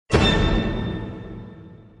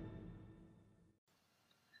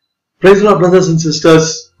Praise the Lord, brothers and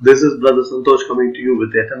sisters. This is Brother Santosh coming to you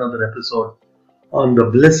with yet another episode on the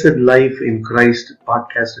Blessed Life in Christ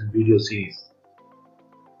podcast and video series.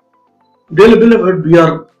 Dearly beloved, we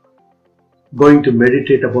are going to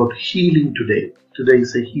meditate about healing today. Today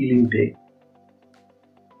is a healing day.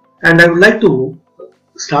 And I would like to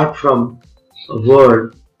start from a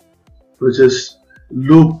word which is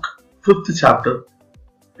Luke 5th chapter.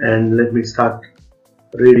 And let me start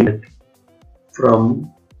reading it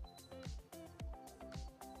from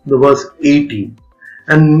the verse 18.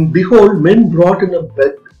 And behold, men brought in a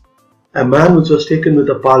bed a man which was taken with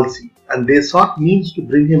a palsy, and they sought means to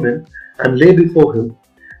bring him in and lay before him.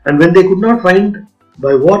 And when they could not find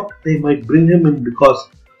by what they might bring him in because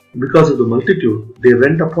of the multitude, they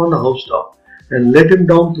went upon the housetop and let him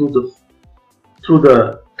down through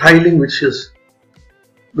the tiling which is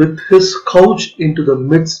with his couch into the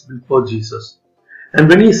midst before Jesus. And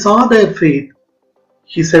when he saw their faith,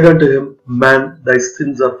 he said unto him, Man, thy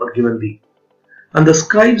sins are forgiven thee. And the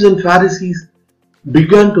scribes and Pharisees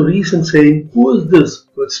began to reason, saying, Who is this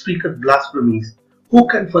which speaketh blasphemies? Who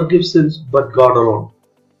can forgive sins but God alone?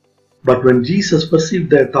 But when Jesus perceived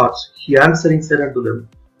their thoughts, he answering said unto them,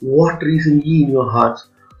 What reason ye in your hearts?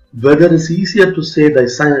 Whether it is easier to say, Thy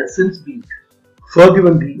sins be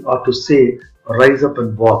forgiven thee, or to say, Rise up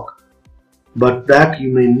and walk. But that ye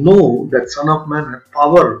may know that Son of Man hath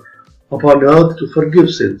power upon earth to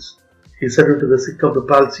forgive sins. He said unto the sick of the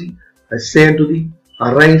palsy, I say unto thee,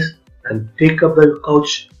 arise and take up thy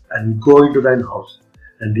couch and go into thine house.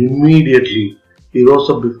 And immediately he rose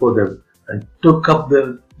up before them and took up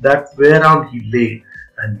that whereon he lay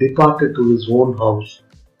and departed to his own house,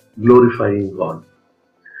 glorifying God.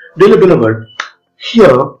 Dearly beloved,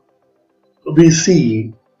 here we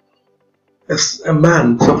see a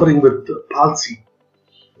man suffering with palsy,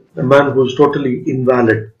 a man who is totally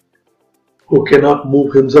invalid, who cannot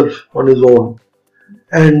move himself on his own,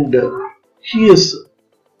 and he is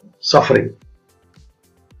suffering.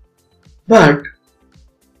 But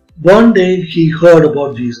one day he heard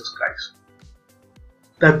about Jesus Christ.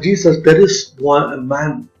 That there is a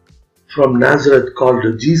man from Nazareth called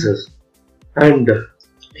Jesus, and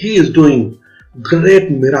he is doing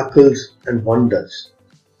great miracles and wonders.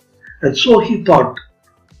 And so he thought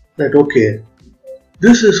that, okay,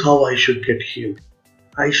 this is how I should get healed.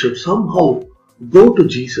 I should somehow go to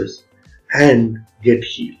Jesus and get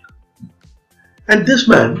healed. And this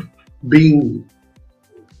man, being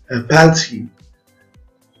a palsy,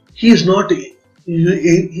 he is not, he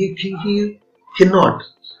cannot,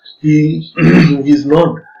 he is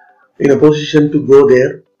not in a position to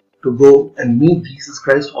go and meet Jesus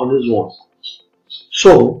Christ on his own.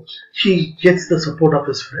 So he gets the support of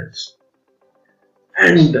his friends.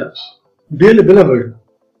 And dearly beloved,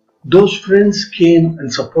 those friends came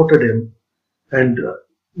and supported him, and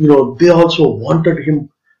they also wanted him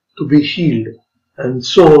to be healed. And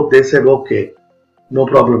so they said, okay, no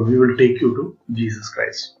problem, we will take you to Jesus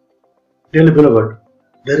Christ. Dearly beloved,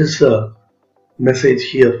 there is a message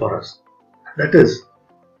here for us. That is,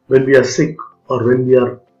 when we are sick, or when we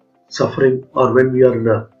are suffering, or when we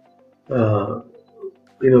are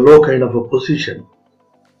in a low kind of a position,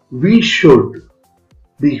 we should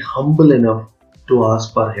be humble enough to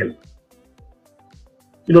ask for help.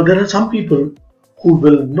 There are some people who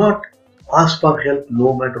will not ask for help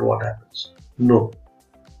no matter what happens. No,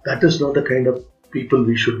 that is not the kind of people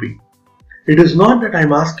we should be. It is not that I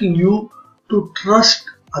am asking you to trust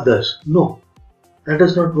others. No, that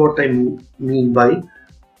is not what I mean by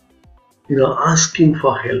asking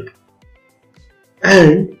for help.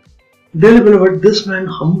 And dearly beloved, this man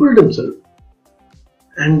humbled himself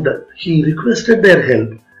and he requested their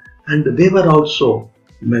help, and they were also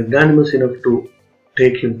magnanimous enough to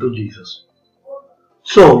take him to Jesus.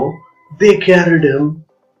 So they carried him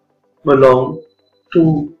along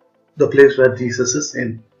to the place where Jesus is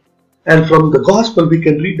in. And from the gospel we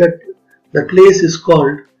can read that the place is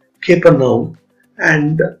called Capernaum,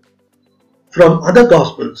 and from other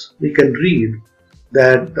gospels we can read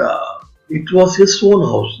that it was his own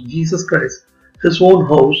house, Jesus Christ, his own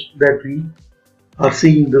house, that we are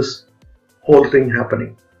seeing this whole thing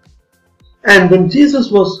happening. And when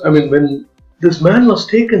when this man was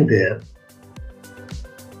taken there,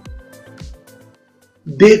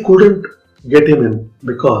 they couldn't get him in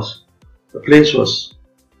because the place was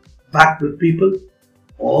packed with people.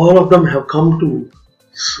 All of them have come to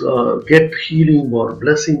get healing or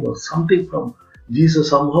blessing or something from Jesus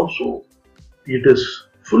somehow. So it is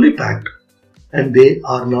fully packed, and they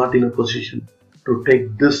are not in a position to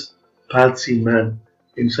take this palsy man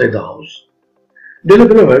inside the house. Dearly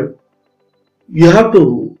beloved, you have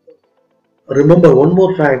to remember one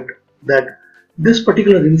more fact, that This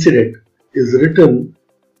particular incident is written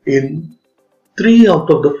in 3 out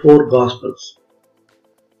of the 4 Gospels.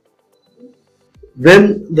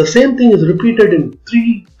 When the same thing is repeated in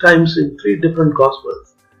 3 times in 3 different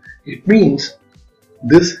Gospels, it means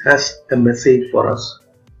this has a message for us.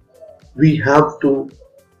 We have to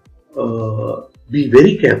be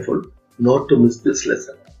very careful not to miss this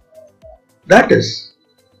lesson. That is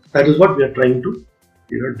what we are trying to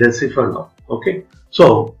decipher now. Okay,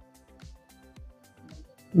 so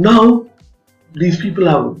now these people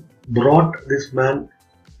have brought this man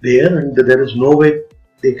there, and there is no way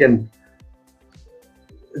they can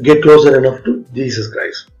get closer enough to Jesus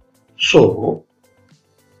Christ. So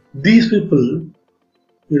these people,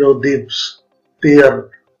 they are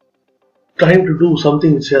trying to do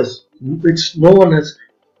something which no one has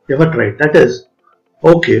ever tried. That is,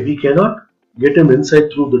 okay, we cannot get him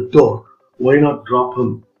inside through the door. Why not drop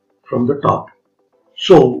him from the top?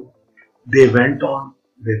 So they went on,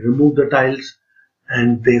 they removed the tiles,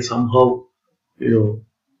 and they somehow,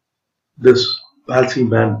 this palsy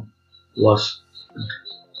man was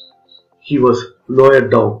lowered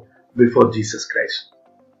down before Jesus Christ.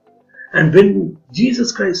 And when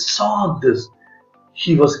Jesus Christ saw this,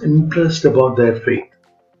 he was impressed about their faith.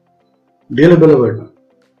 Dearly beloved,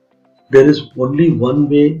 there is only one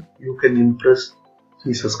way you can impress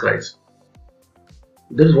Jesus Christ.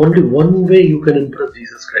 There is only one way you can impress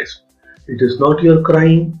Jesus Christ. It is not your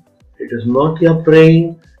crying, it is not your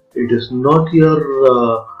praying, it is not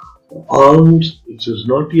your alms, it is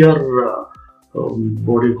not your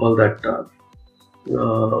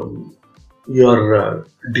your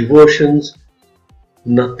devotions.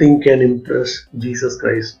 Nothing can impress Jesus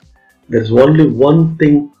Christ. There is only one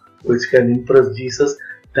thing which can impress Jesus,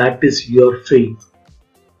 that is your faith.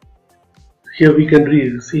 Here we can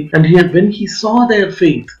read, see, and here when he saw their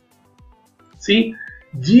faith, see,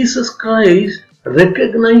 Jesus Christ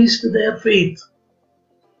recognized their faith.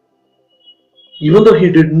 Even though he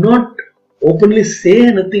did not openly say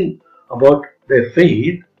anything about their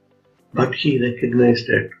faith, but he recognized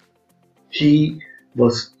it. He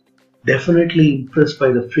was definitely impressed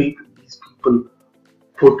by the faith these people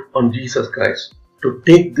put on Jesus Christ to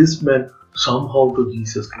take this man somehow to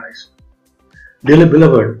Jesus Christ. Dearly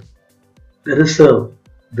beloved, there is a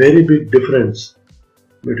very big difference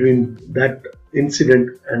between that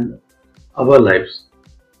incident and our lives.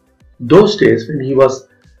 Those days when he was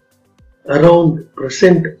around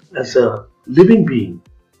present as a living being,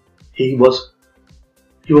 he could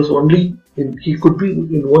be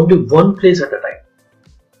in only one place at a time.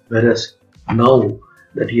 Whereas now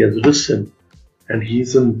that he has risen and he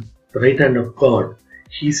is in the right hand of God,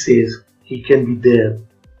 he says he can be there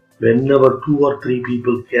whenever 2 or 3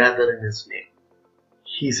 people gather in his name.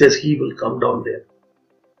 He says he will come down there.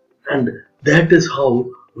 And that is how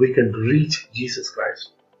we can reach Jesus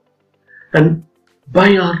Christ. And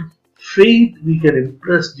by our faith we can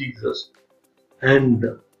impress Jesus, and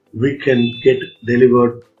we can get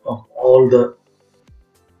delivered of all the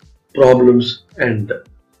problems and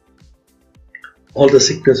all the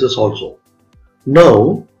sicknesses also.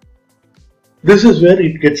 Now, this is where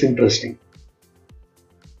it gets interesting.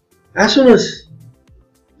 As soon as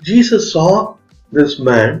Jesus saw this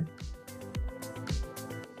man,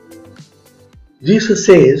 Jesus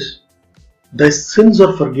says, "Thy sins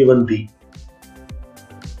are forgiven thee."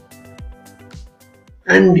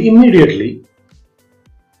 And immediately,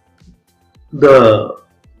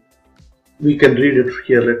 we can read it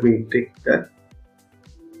here, let me take that.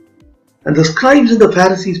 And the scribes and the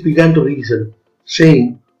Pharisees began to reason,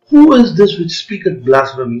 saying, "Who is this which speaketh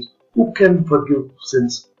blasphemies? Who can forgive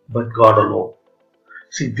sins but God alone?"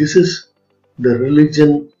 See, this is the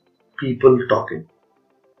religion people talking.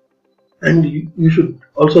 And you should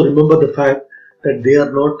also remember the fact that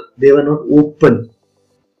they were not open.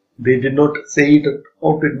 They did not say it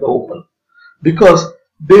out in the open, because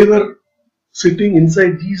they were sitting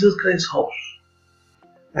inside Jesus Christ's house.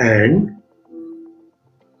 And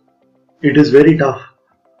it is very tough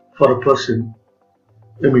for a person.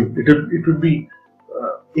 I mean, it would be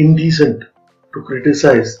indecent to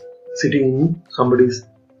criticize sitting in somebody's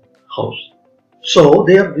house. So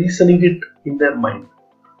they are reasoning it in their mind.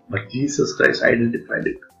 But Jesus Christ identified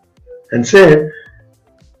it and said,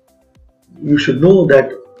 "You should know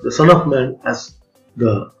that the Son of Man has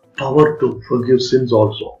the power to forgive sins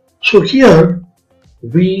also." So here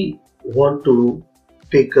we want to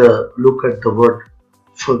take a look at the word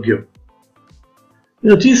forgive.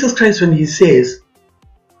 Jesus Christ, when he says,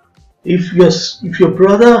 if your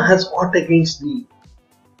brother has aught against thee,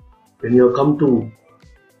 when you come to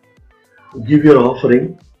give your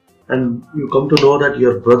offering and you come to know that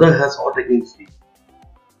your brother has aught against thee,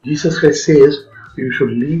 Jesus Christ says you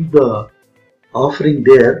should leave the offering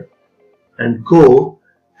there and go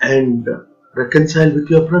and reconcile with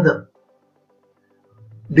your brother.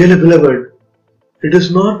 Dearly beloved, it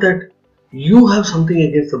is not that you have something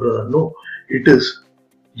against the brother. No, it is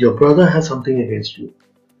your brother has something against you.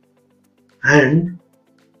 And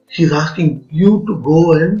he's asking you to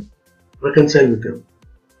go and reconcile with him.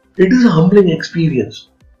 It is a humbling experience.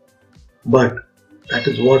 But that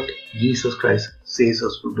is what Jesus Christ says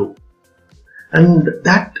us to do. And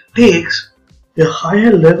that takes a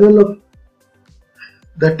higher level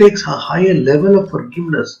of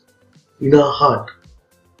forgiveness in our heart.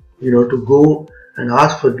 To go and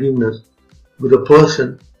ask forgiveness with a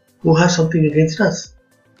person who has something against us.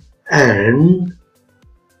 And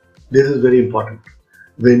this is very important.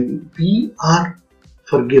 When we are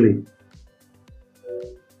forgiving,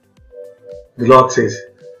 the Lord says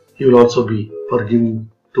He will also be forgiving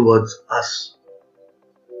towards us.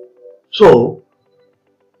 So,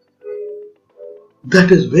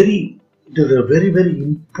 it is a very, very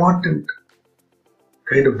important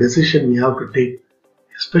kind of decision we have to take,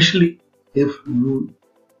 especially if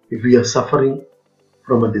we are suffering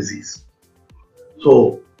from a disease.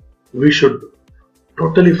 So, we should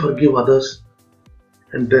totally forgive others,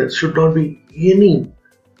 and there should not be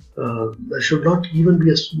there should not even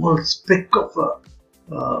be a small speck of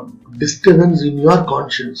disturbance in your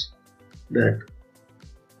conscience that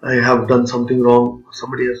I have done something wrong,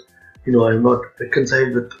 somebody else, I am not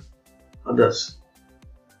reconciled with others.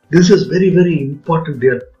 This is very, very important,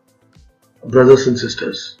 dear brothers and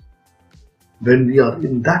sisters. When we are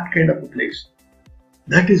in that kind of a place,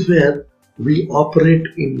 that is where we operate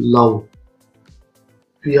in love.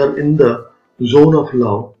 We are in the zone of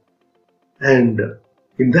love, and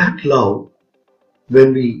in that love,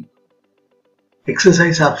 when we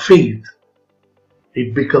exercise our faith,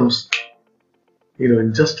 it becomes,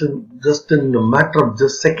 just in a matter of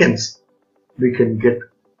just seconds, we can get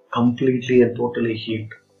completely and totally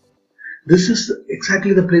healed. This is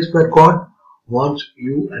exactly the place where God wants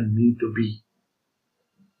you and me to be.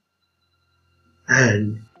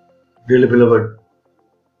 And, dearly beloved,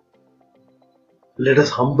 let us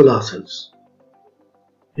humble ourselves.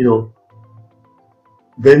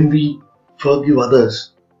 When we forgive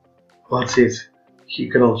others, God says He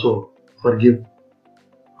can also forgive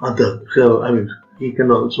others. He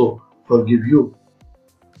can also forgive you.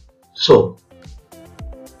 So,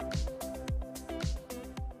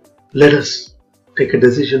 let us take a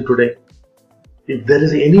decision today. If there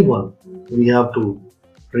is anyone we have to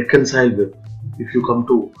reconcile with, if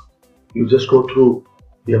you just go through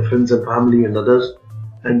your friends and family and others,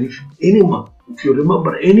 and if you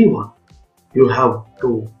remember anyone you have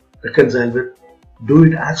to reconcile with, do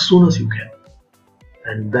it as soon as you can,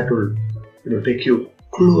 and that will take you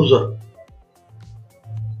closer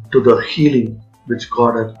to the healing which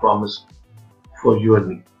God has promised for you and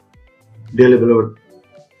me. Dearly beloved,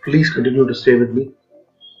 please continue to stay with me.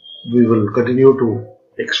 We will continue to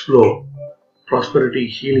explore prosperity,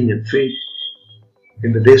 healing and faith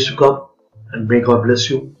in the days to come, and may God bless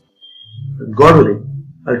you. And God willing,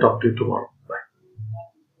 I'll talk to you tomorrow.